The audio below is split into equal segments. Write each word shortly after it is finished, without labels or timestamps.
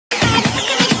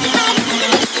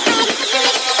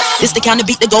This the kind of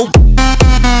beat to go.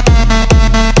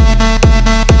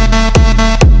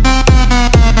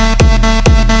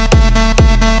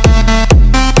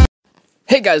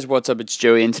 Hey guys, what's up? It's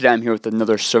Joey, and today I'm here with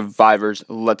another Survivors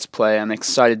Let's Play. I'm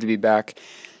excited to be back,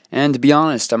 and to be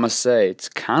honest, I must say, it's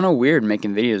kind of weird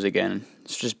making videos again.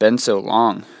 It's just been so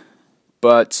long.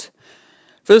 But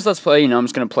for this Let's Play, I'm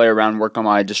just going to play around, work on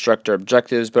my Destructor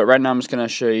objectives, but right now I'm just going to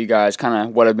show you guys kind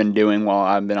of what I've been doing while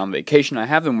I've been on vacation. I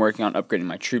have been working on upgrading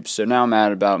my troops, so now I'm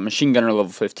at about Machine Gunner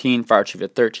level 15, Fire Chief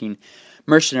at 13,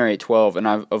 Mercenary at 12, and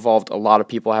I've evolved a lot of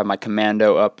people. I have my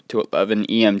Commando up to 11,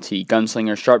 EMT,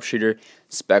 Gunslinger, Sharpshooter,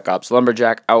 Spec Ops,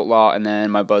 Lumberjack, Outlaw, and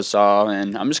then my Buzzsaw,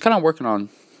 and I'm just kind of working on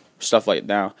stuff like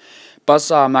now.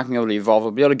 Buzzsaw, I'm not going to be able to evolve.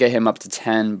 I'll be able to get him up to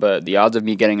 10, but the odds of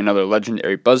me getting another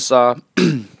legendary Buzzsaw,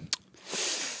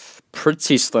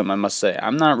 pretty slim, I must say.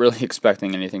 I'm not really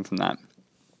expecting anything from that.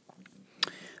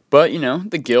 But,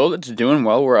 the guild, it's doing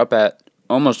well. We're up at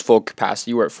almost full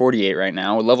capacity. We're at 48 right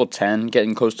now. We're level 10,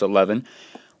 getting close to 11.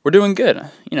 We're doing good.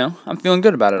 I'm feeling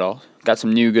good about it all. Got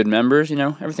some new good members.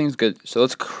 Everything's good. So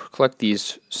let's collect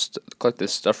this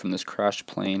stuff from this crashed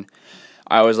plane.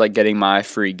 I always like getting my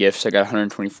free gifts. I got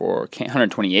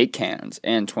 128 cannons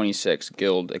and 26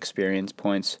 guild experience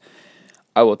points.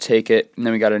 I will take it. And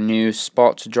then we got a new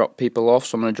spot to drop people off.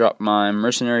 So I'm going to drop my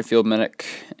Mercenary, Field Medic,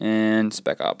 and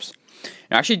Spec Ops.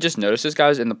 I actually just noticed this,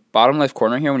 guys, in the bottom left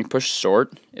corner here, when you push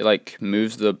sort, it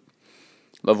moves the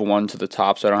level 1 to the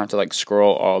top, so I don't have to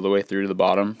scroll all the way through to the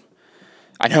bottom.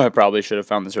 I know I probably should have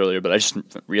found this earlier, but I just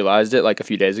realized it a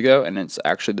few days ago, and it's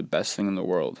actually the best thing in the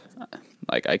world.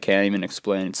 I can't even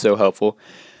explain. It's so helpful,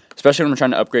 especially when I'm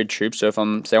trying to upgrade troops. So if I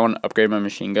want to upgrade my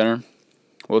machine gunner,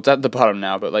 well, it's at the bottom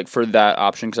now, but for that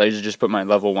option, because I usually just put my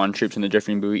level 1 troops in the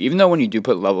drifting buoy. Even though when you do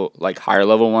put higher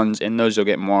level ones in those, you'll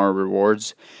get more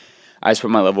rewards. I just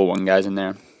put my level 1 guys in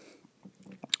there.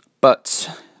 But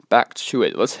back to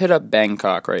it. Let's hit up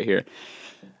Bangkok right here.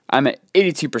 I'm at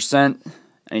 82%.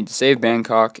 I need to save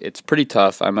Bangkok. It's pretty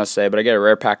tough, I must say, but I get a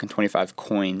rare pack and 25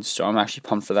 coins, so I'm actually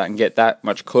pumped for that and get that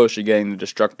much closer to getting the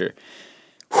Destructor.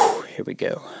 Whew, here we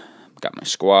go. Got my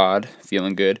squad,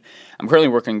 feeling good. I'm currently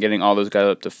working on getting all those guys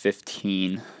up to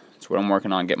 15. That's what I'm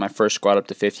working on, get my first squad up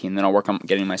to 15, then I'll work on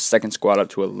getting my second squad up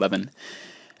to 11, and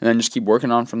then just keep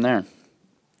working on from there.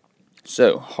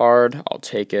 So, hard, I'll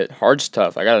take it. Hard's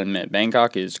tough, I gotta admit.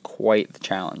 Bangkok is quite the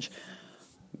challenge.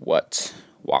 What?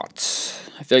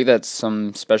 I feel like that's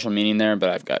some special meaning there, but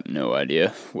I've got no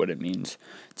idea what it means.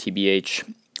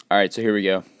 TBH. Alright, so here we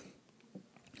go.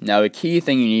 Now, the key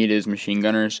thing you need is machine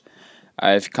gunners.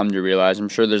 I've come to realize. I'm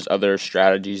sure there's other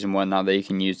strategies and whatnot that you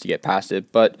can use to get past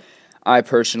it, but I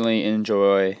personally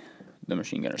enjoy the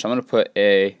machine gunner. So I'm going to put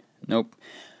a,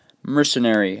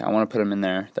 Mercenary. I want to put him in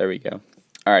there. There we go.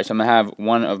 Alright, so I'm going to have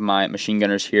one of my machine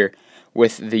gunners here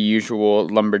with the usual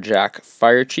Lumberjack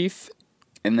Fire Chief,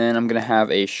 and then I'm going to have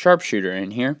a Sharpshooter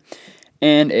in here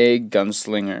and a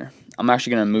Gunslinger. I'm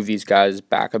actually going to move these guys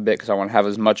back a bit because I want to have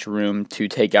as much room to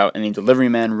take out any delivery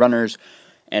men, runners,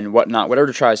 and whatnot,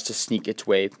 whatever tries to sneak its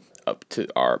way up to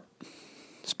our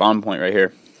spawn point right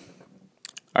here.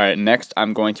 Alright, next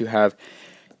I'm going to have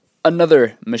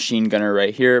another machine gunner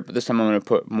right here, but this time I'm going to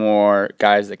put more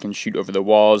guys that can shoot over the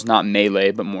walls, not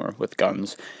melee, but more with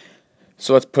guns.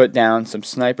 So let's put down some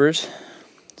snipers.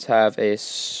 Let's have a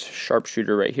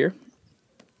Sharpshooter right here.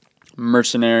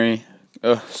 Mercenary.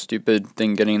 Ugh, stupid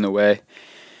thing getting in the way.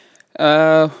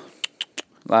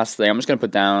 Last thing, I'm just going to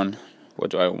put down, what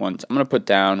do I want? I'm going to put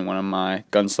down one of my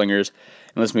Gunslingers,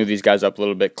 and let's move these guys up a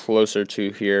little bit closer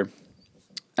to here.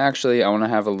 Actually, I want to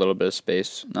have a little bit of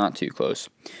space, not too close,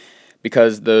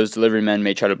 because those delivery men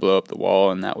may try to blow up the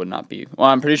wall, and that would not be, well,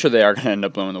 I'm pretty sure they are going to end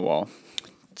up blowing the wall.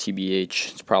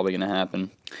 TBH, it's probably going to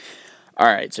happen.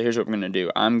 Alright, so here's what we're going to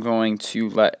do. I'm going to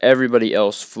let everybody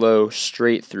else flow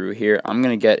straight through here. I'm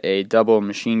going to get a double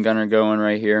machine gunner going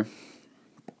right here.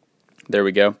 There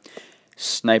we go.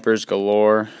 Snipers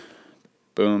galore.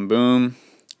 Boom, boom.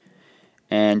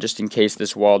 And just in case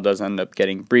this wall does end up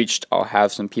getting breached, I'll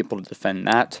have some people to defend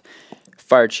that.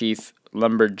 Fire Chief,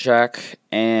 Lumberjack,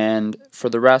 and for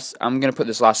the rest, I'm going to put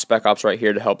this last Spec Ops right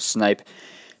here to help snipe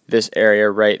this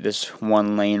area, this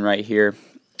one lane right here.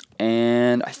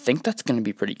 And I think that's going to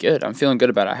be pretty good. I'm feeling good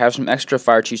about it. I have some extra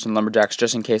Fire Chiefs and Lumberjacks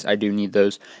just in case I do need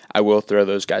those. I will throw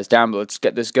those guys down, but let's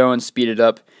get this going, speed it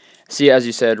up. See, as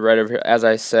you said, right over here, as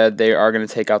I said, they are going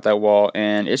to take out that wall,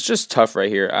 and it's just tough right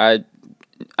here.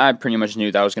 I pretty much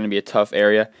knew that was going to be a tough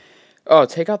area. Oh,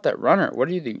 take out that runner. What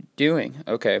are you doing?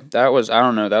 Okay, that was, I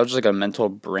don't know, that was just a mental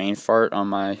brain fart on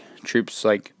my troops,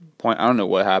 point. I don't know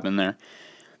what happened there.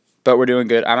 But we're doing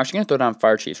good. I'm actually going to throw down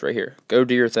Fire Chiefs right here. Go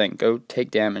do your thing. Go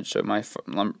take damage so my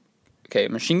Okay,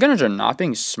 machine gunners are not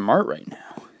being smart right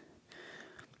now.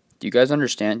 Do you guys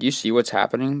understand? Do you see what's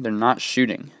happening? They're not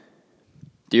shooting.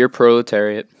 Dear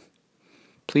proletariat,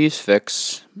 please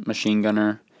fix machine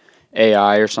gunner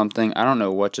AI or something. I don't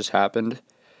know what just happened,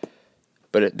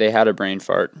 but they had a brain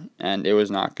fart, and it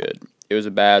was not good. It was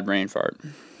a bad brain fart,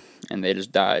 and they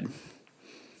just died. And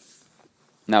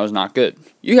that was not good.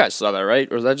 You guys saw that, right?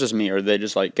 Or was that just me, or did they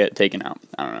just, like, get taken out?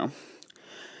 I don't know.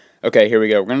 Okay, here we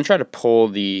go. We're going to try to pull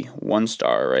the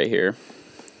 1-star right here.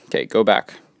 Okay, go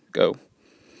back. Go.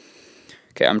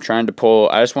 Okay, I'm trying to pull.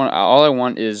 All I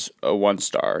want is a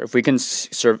 1-star. If we can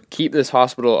keep this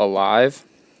hospital alive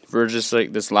for just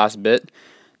like this last bit,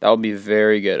 that would be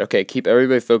very good. Okay, keep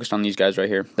everybody focused on these guys right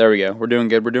here. There we go. We're doing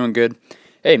good. We're doing good.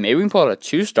 Hey, maybe we can pull out a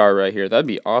 2-star right here. That'd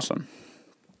be awesome.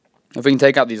 If we can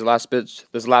take out these last bits,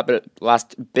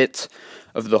 last bit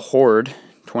of the horde,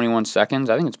 21 seconds.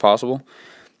 I think it's possible.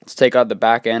 Let's take out the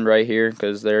back end right here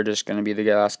because they're just going to be the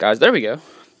last guys. There we go.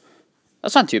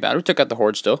 That's not too bad. We took out the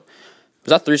horde still. Was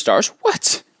that 3 stars?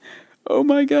 What? Oh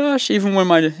my gosh! Even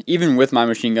with my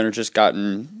machine gunner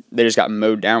they just got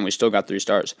mowed down. We still got 3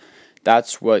 stars.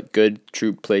 That's what good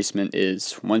troop placement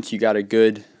is. Once you got a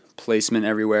good placement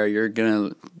everywhere, you're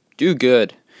gonna do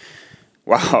good.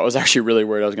 Wow, I was actually really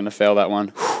worried I was gonna fail that one.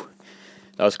 Whew.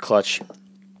 That was clutch.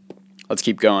 Let's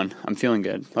keep going. I'm feeling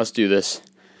good. Let's do this.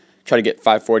 Try to get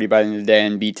 540 by the end of the day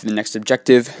and be to the next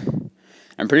objective.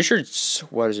 I'm pretty sure it's,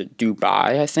 what is it,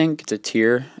 Dubai, I think? It's a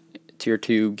tier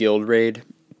 2 guild raid.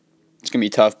 It's going to be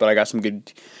tough, but I got some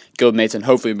good guild mates and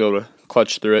hopefully be able to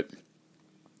clutch through it.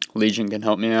 Legion can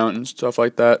help me out and stuff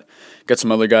like that. Got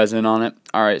some other guys in on it.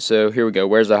 Alright, so here we go.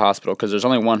 Where's the hospital? Because there's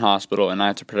only one hospital and I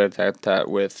have to protect that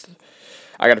with...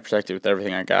 I got to protect it with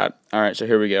everything I got. Alright, so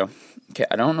here we go. Okay,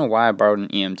 I don't know why I borrowed an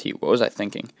EMT. What was I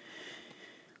thinking?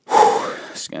 Whew,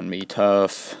 it's going to be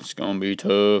tough. It's going to be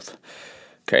tough.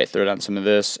 Okay, throw down some of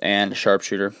this and a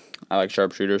sharpshooter. I like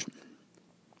sharpshooters.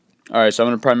 Alright, so I'm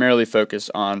going to primarily focus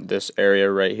on this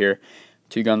area right here.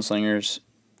 2 gunslingers,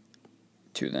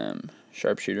 2 of them.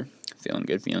 Sharpshooter. Feeling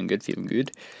good, feeling good, feeling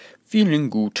good. Feeling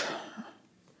good.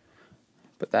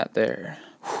 Put that there.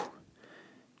 Whew.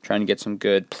 Trying to get some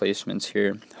good placements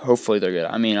here. Hopefully they're good.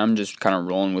 I mean, I'm just kind of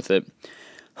rolling with it.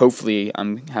 Hopefully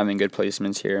I'm having good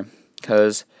placements here.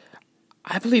 Because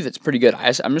I believe it's pretty good.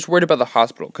 I'm just worried about the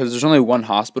hospital. Because there's only one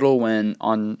hospital when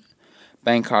on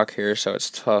Bangkok here, so it's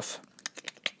tough.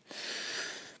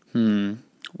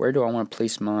 Where do I want to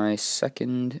place my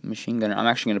second machine gunner? I'm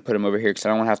actually going to put him over here because I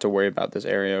don't want to have to worry about this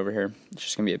area over here. It's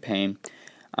just going to be a pain.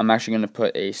 I'm actually going to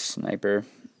put a sniper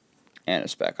and a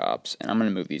spec ops, and I'm going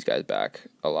to move these guys back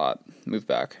a lot. Move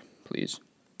back, please.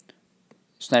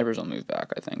 Snipers will move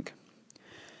back, I think.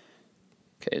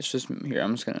 Okay, it's just here.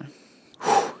 I'm just going to...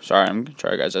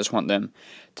 Sorry, guys. I just want them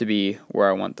to be where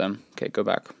I want them. Okay, go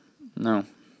back. No.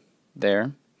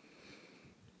 There.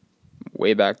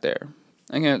 Way back there.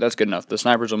 Okay, that's good enough. The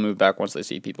snipers will move back once they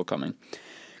see people coming.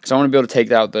 Because I want to be able to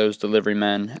take out those delivery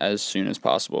men as soon as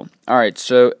possible. Alright,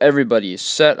 so everybody is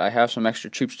set. I have some extra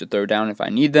troops to throw down if I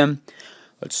need them.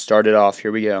 Let's start it off.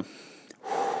 Here we go.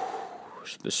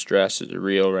 The stress is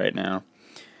real right now.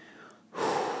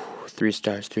 3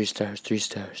 stars, 3 stars, 3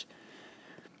 stars.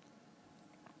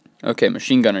 Okay,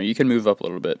 machine gunner, you can move up a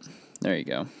little bit. There you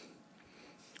go.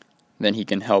 Then he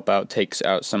can help out, takes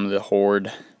out some of the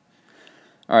horde.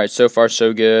 Alright, so far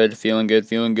so good. Feeling good,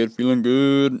 feeling good, feeling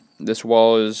good. This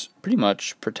wall is pretty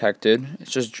much protected.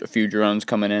 It's just a few drones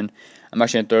coming in. I'm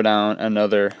actually going to throw down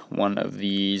another one of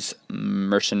these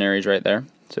mercenaries right there.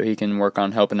 So he can work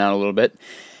on helping out a little bit.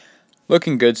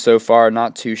 Looking good so far,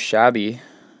 not too shabby.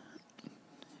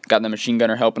 Got the machine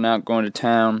gunner helping out, going to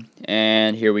town.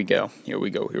 And here we go. Here we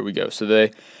go, here we go. So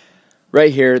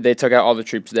right here, they took out all the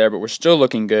troops there, but we're still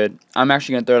looking good. I'm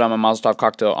actually going to throw down my Molotov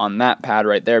cocktail on that pad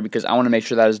right there because I want to make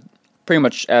sure that is pretty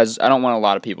much as... I don't want a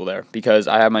lot of people there because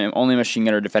I have my only machine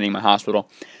gunner defending my hospital.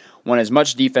 Want as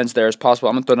much defense there as possible.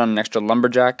 I'm going to throw down an extra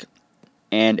lumberjack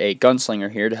and a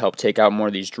gunslinger here to help take out more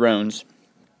of these drones.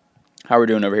 How are we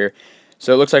doing over here?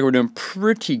 So it looks like we're doing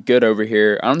pretty good over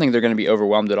here. I don't think they're going to be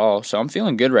overwhelmed at all, so I'm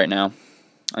feeling good right now.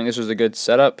 I think this was a good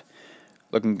setup.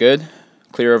 Looking good.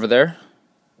 Clear over there.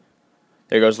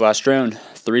 There goes the last drone.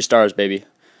 3 stars, baby.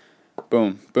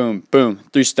 Boom, boom, boom.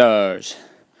 3 stars.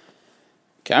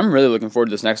 Okay, I'm really looking forward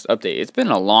to this next update. It's been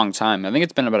a long time. I think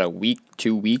it's been about a week,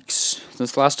 2 weeks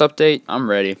since the last update. I'm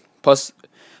ready. Plus,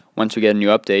 once we get a new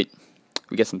update,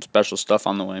 we get some special stuff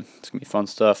on the way. It's going to be fun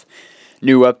stuff.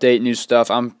 New update, new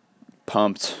stuff. I'm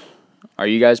pumped. Are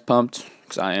you guys pumped?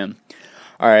 Because I am.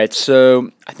 Alright,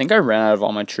 so I think I ran out of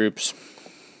all my troops.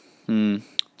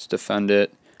 Let's defend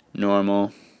it.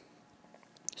 Normal.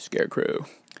 Scarecrow.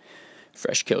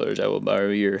 Fresh killers, I will borrow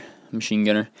your machine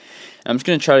gunner. I'm just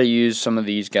going to try to use some of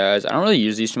these guys. I don't really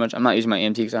use these too much. I'm not using my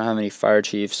EMT because I don't have any fire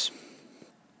chiefs.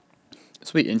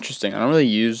 This will be interesting. I don't really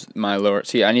use my lower...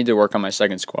 See, I need to work on my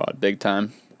second squad big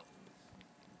time.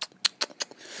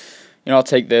 You know, I'll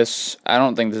take this. I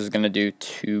don't think this is going to do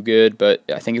too good, but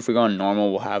I think if we go on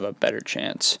normal, we'll have a better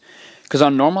chance. Because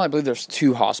on normal, I believe there's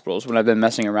 2 hospitals. When I've been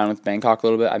messing around with Bangkok a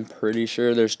little bit, I'm pretty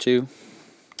sure there's 2.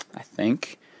 I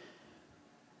think.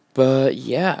 But,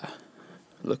 yeah.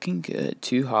 Looking good.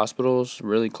 2 hospitals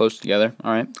really close together.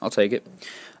 Alright, I'll take it.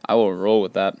 I will roll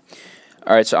with that.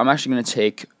 Alright, so I'm actually going to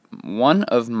take one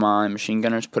of my machine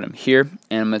gunners, put him here,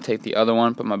 and I'm going to take the other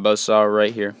one, put my buzzsaw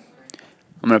right here.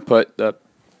 I'm going to put the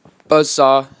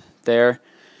buzzsaw there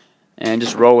and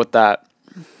just roll with that.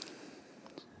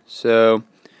 So,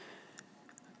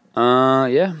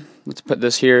 yeah, let's put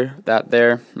this here, that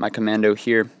there, my commando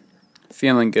here.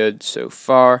 Feeling good so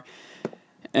far.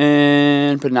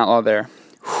 And put an outlaw there.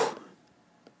 Whew.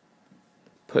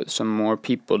 Put some more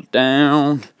people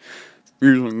down.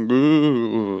 Feeling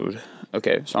good.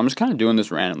 Okay, so I'm just kind of doing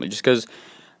this randomly, just because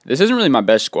this isn't really my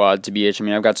best squad, TBH. I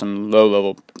mean, I've got some low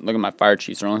level, look at my fire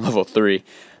chiefs, they're only level 3,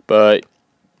 but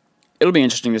it'll be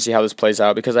interesting to see how this plays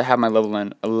out, because I have my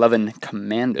level 11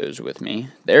 commandos with me.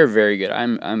 They're very good.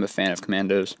 I'm a fan of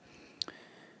commandos.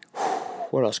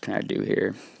 What else can I do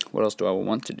here? What else do I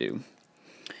want to do?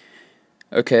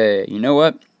 Okay, you know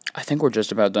what? I think we're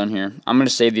just about done here. I'm going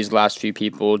to save these last few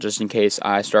people just in case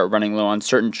I start running low on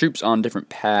certain troops on different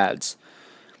pads.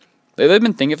 Lately, I've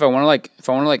been thinking if I want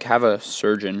to have a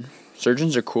surgeon.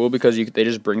 Surgeons are cool because they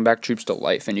just bring back troops to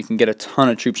life, and you can get a ton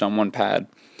of troops on one pad.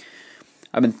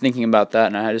 I've been thinking about that,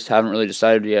 and I just haven't really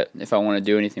decided yet if I want to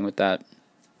do anything with that.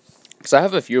 Because I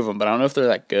have a few of them, but I don't know if they're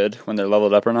that good when they're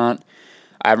leveled up or not.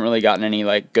 I haven't really gotten any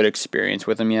good experience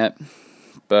with them yet.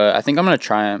 But I think I'm gonna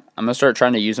try them. I'm gonna start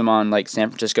trying to use them on San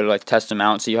Francisco to test them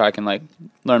out, and see how I can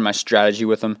learn my strategy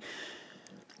with them.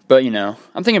 But, you know,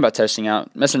 I'm thinking about testing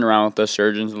out, messing around with those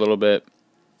surgeons a little bit.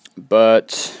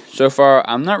 But so far,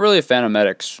 I'm not really a fan of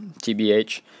medics,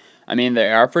 TBH. I mean,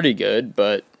 they are pretty good,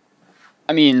 but,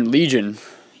 I mean, Legion,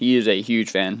 he is a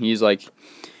huge fan. He's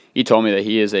he told me that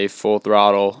he is a full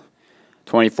throttle,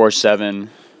 24/7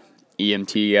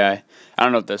 EMT guy. I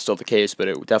don't know if that's still the case, but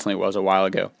it definitely was a while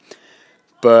ago.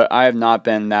 But I have not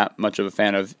been that much of a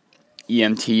fan of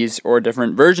EMTs or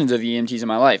different versions of EMTs in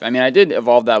my life. I mean, I did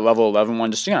evolve that level 11 one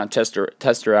just to kind of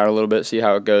test her out a little bit, see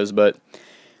how it goes. But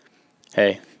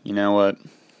hey, you know what?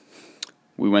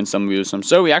 We win some, we lose some.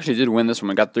 So we actually did win this one.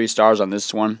 We got 3 stars on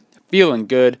this one. Feeling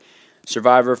good.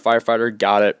 Survivor, firefighter,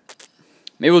 got it.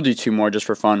 Maybe we'll do 2 more just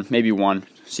for fun. Maybe 1.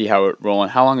 See how it rolling.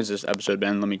 How long has this episode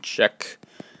been? Let me check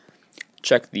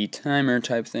the timer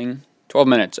type thing. 12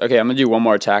 minutes. Okay, I'm gonna do 1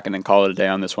 more attack and then call it a day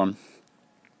on this one.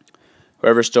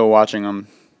 Whoever's still watching,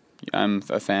 I'm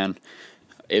a fan.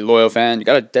 A loyal fan. You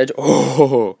got a dead...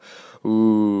 Oh!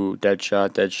 Ooh, dead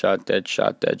shot, dead shot, dead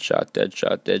shot, dead shot, dead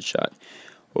shot, dead shot.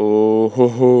 Oh,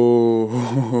 ho,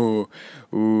 ho.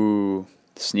 Ooh,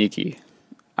 sneaky.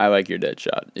 I like your dead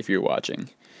shot, if you're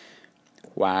watching.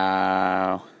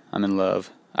 Wow. I'm in love.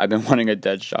 I've been wanting a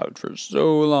dead shot for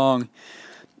so long.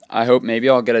 I hope maybe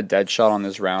I'll get a dead shot on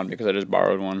this round because I just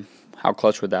borrowed one. How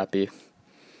clutch would that be?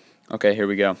 Okay, here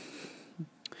we go.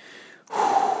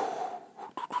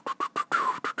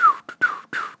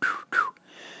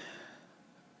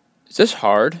 Is this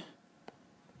hard?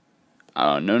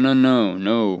 Oh, no.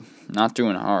 Not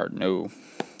doing hard, no.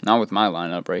 Not with my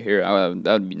lineup right here.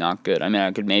 That would be not good. I mean,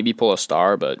 I could maybe pull a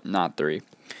star, but not 3.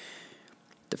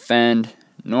 Defend.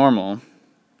 Normal.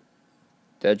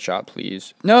 Dead shot,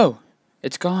 please. No!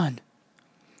 It's gone.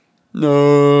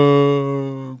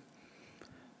 No!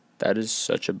 That is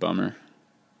such a bummer.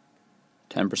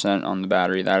 10% on the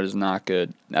battery. That is not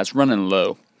good. That's running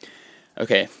low.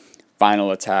 Okay,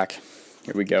 final attack.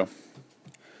 Here we go.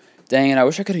 Dang it, I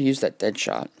wish I could have used that dead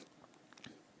shot.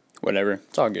 Whatever,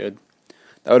 it's all good.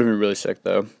 That would have been really sick,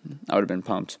 though. I would have been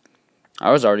pumped.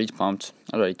 I was already pumped.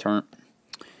 I was already turned.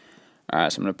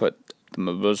 Alright, so I'm going to put the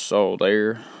buzzsaw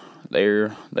there.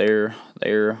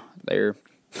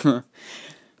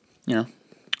 You know,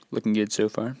 looking good so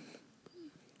far.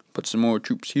 Put some more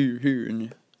troops here,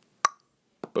 and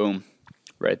boom.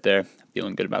 Right there.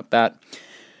 Feeling good about that.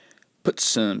 Put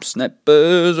some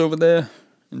snipers over there.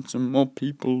 And some more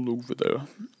people over there.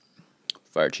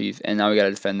 Fire chief. And now we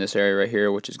gotta defend this area right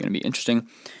here, which is gonna be interesting.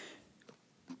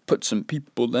 Put some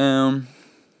people down.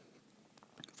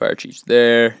 Fire chief's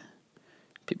there.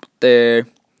 People there.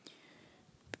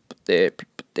 People there.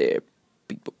 People there.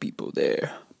 People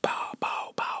there. Bow,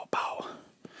 bow, bow, bow.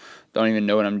 Don't even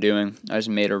know what I'm doing. I just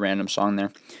made a random song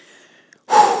there.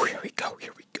 Whew, here we go.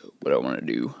 Here we go. what I want to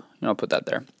do. I'll put that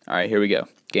there. All right, here we go.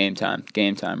 Game time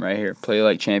right here. Play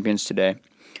like champions today.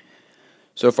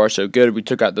 So far, so good. We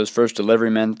took out those first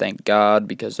delivery men, thank God,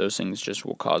 because those things just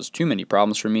will cause too many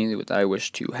problems for me that I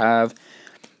wish to have.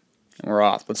 And we're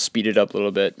off. Let's speed it up a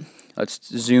little bit. Let's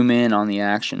zoom in on the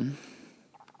action.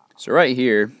 So right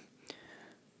here,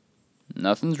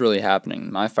 nothing's really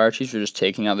happening. My fire chiefs are just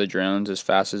taking out the drones as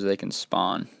fast as they can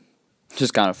spawn.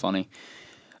 Just kind of funny.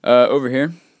 Over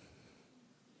here,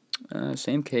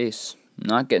 same case.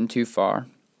 Not getting too far.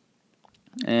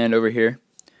 And over here,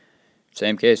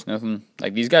 same case. Nothing.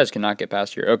 Like, these guys cannot get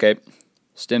past here. Okay.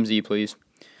 Stim Z, please.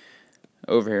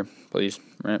 Over here, please.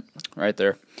 Right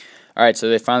there. Alright, so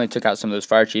they finally took out some of those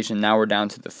fire chiefs, and now we're down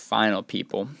to the final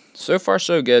people. So far,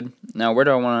 so good. Now, where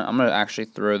do I want to... I'm going to actually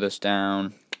throw this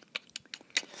down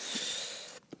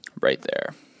right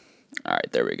there.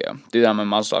 Alright, there we go. Do that on my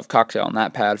muzzle off cocktail on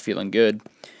that pad, feeling good.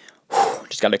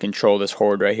 Just got to control this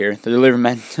horde right here. The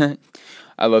delivermen.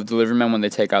 I love delivermen when they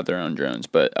take out their own drones,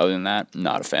 but other than that,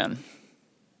 not a fan.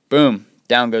 Boom.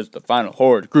 Down goes the final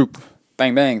horde group.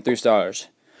 Bang, bang. 3 stars.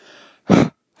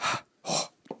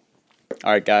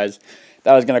 Alright, guys.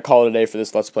 That was going to call it a day for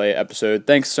this Let's Play episode.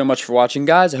 Thanks so much for watching,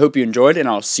 guys. I hope you enjoyed, and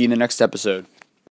I'll see you in the next episode.